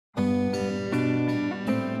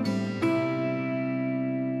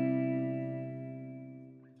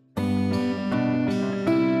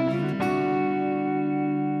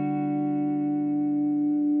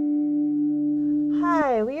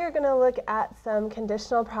are going to look at some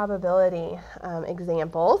conditional probability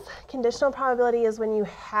examples. Conditional probability is when you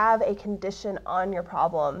have a condition on your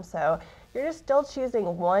problem. So you're just still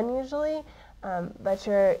choosing one usually, but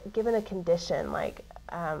you're given a condition. Like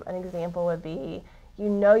an example would be, you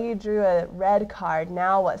know you drew a red card,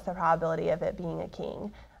 now what's the probability of it being a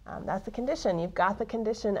king? That's the condition. You've got the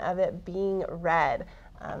condition of it being red,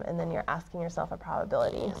 and then you're asking yourself a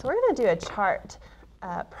probability. So we're going to do a chart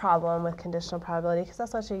problem with conditional probability because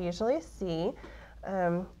that's what you usually see.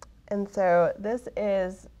 And so this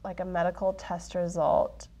is like a medical test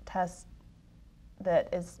that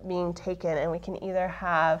is being taken, and we can either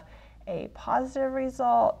have a positive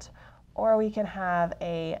result or we can have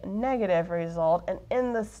a negative result. And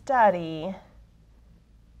in the study,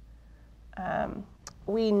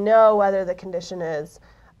 we know whether the condition is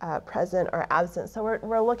present or absent. So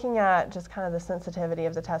we're looking at just kind of the sensitivity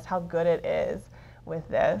of the test, how good it is with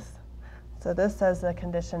this. So this says the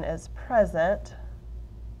condition is present,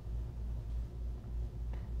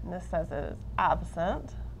 and this says it is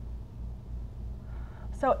absent.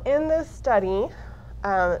 So in this study,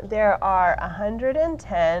 there are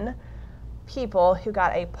 110 people who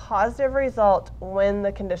got a positive result when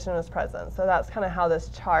the condition was present. So that's kind of how this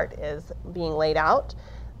chart is being laid out.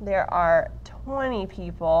 There are 20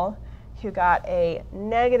 people who got a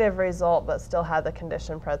negative result but still had the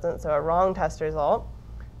condition present, so a wrong test result.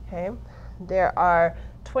 Okay. There are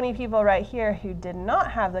 20 people right here who did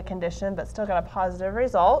not have the condition but still got a positive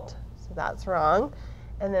result, so that's wrong.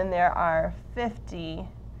 And then there are 50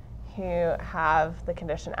 who have the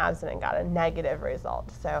condition absent and got a negative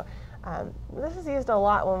result. So this is used a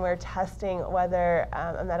lot when we're testing whether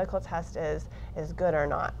a medical test is good or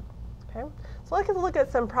not. Okay? So let's look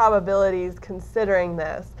at some probabilities considering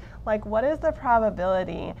this. Like, what is the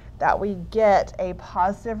probability that we get a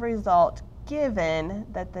positive result given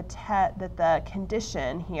that the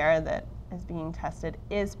condition here that is being tested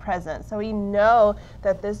is present? So we know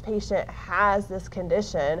that this patient has this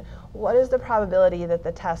condition. What is the probability that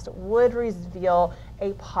the test would reveal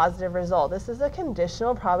a positive result? This is a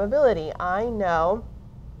conditional probability. I know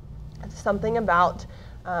something about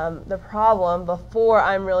the problem before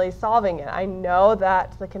I'm really solving it. I know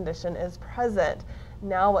that the condition is present.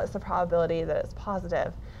 Now what's the probability that it's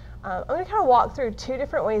positive? I'm going to kind of walk through two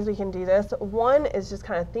different ways we can do this. One is just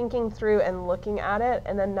kind of thinking through and looking at it,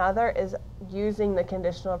 and another is using the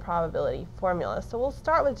conditional probability formula. So we'll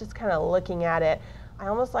start with just kind of looking at it. I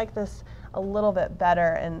almost like this a little bit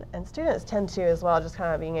better, and students tend to as well, just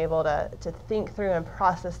kind of being able to think through and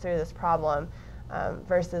process through this problem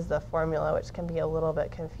versus the formula, which can be a little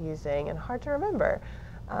bit confusing and hard to remember.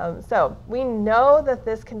 So we know that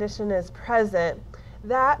this condition is present.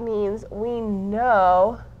 That means we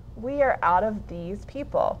know we are out of these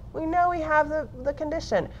people. We know we have the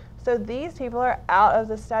condition. So these people are out of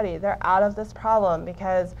the study. They're out of this problem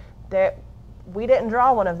because we didn't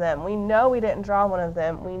draw one of them. We know we didn't draw one of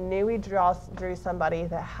them. We knew we drew somebody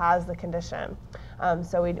that has the condition.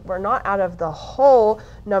 So we're not out of the whole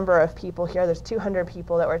number of people here. There's 200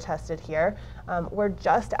 people that were tested here. We're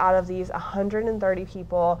just out of these 130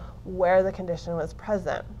 people where the condition was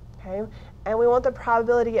present. Okay? And we want the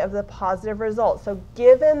probability of the positive result. So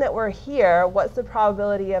given that we're here, what's the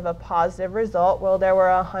probability of a positive result? Well, there were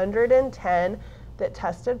 110 that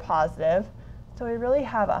tested positive. So we really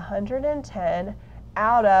have 110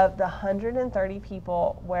 out of the 130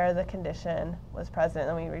 people where the condition was present,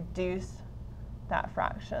 and we reduce that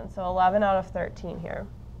fraction. So 11 out of 13 here.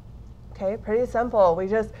 Okay, pretty simple. We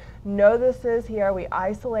just know this is here, we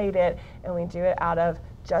isolate it, and we do it out of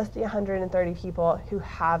just the 130 people who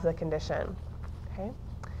have the condition. Okay.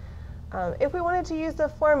 If we wanted to use the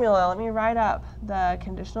formula, let me write up the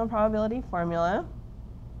conditional probability formula.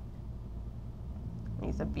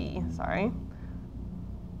 Use a B, sorry.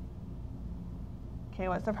 Okay,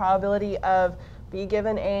 what's the probability of B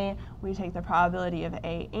given A? We take the probability of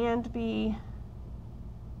A and B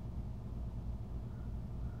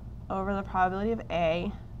over the probability of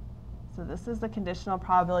A. So this is the conditional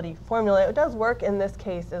probability formula. It does work in this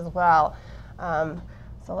case as well.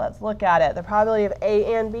 So let's look at it. The probability of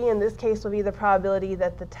A and B in this case will be the probability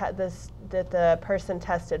that the person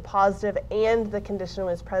tested positive and the condition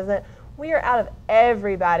was present. We are out of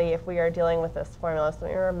everybody if we are dealing with this formula. So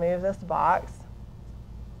let me remove this box.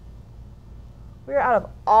 We are out of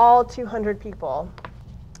all 200 people.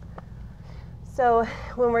 So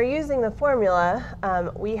when we're using the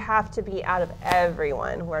formula, we have to be out of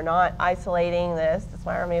everyone. We're not isolating this. That's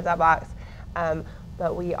why I removed that box.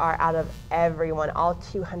 But we are out of everyone, all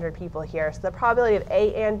 200 people here. So the probability of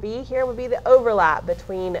A and B here would be the overlap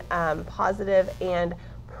between positive and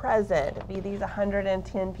present, be these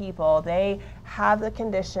 110 people, they have the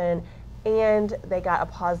condition and they got a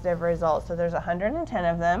positive result. So there's 110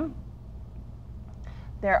 of them.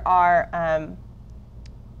 There are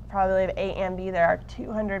probability of A and B, there are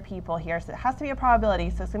 200 people here, so it has to be a probability,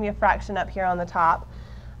 so it's going to be a fraction up here on the top,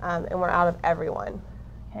 and we're out of everyone.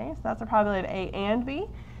 Okay, so that's the probability of A and B.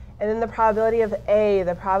 And then the probability of A,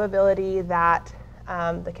 the probability that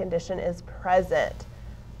the condition is present.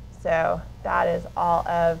 So that is all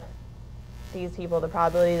of these people, the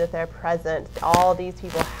probability that they're present. All these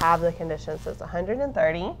people have the condition, so it's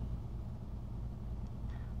 130.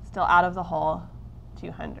 Still out of the whole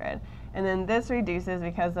 200. And then this reduces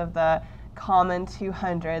because of the common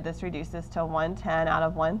 200. This reduces to 110 out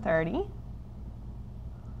of 130.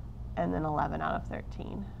 And then 11 out of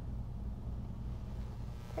 13.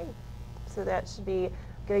 Okay, so that should be a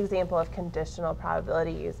good example of conditional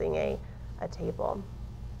probability using a table.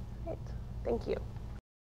 Right. Thank you.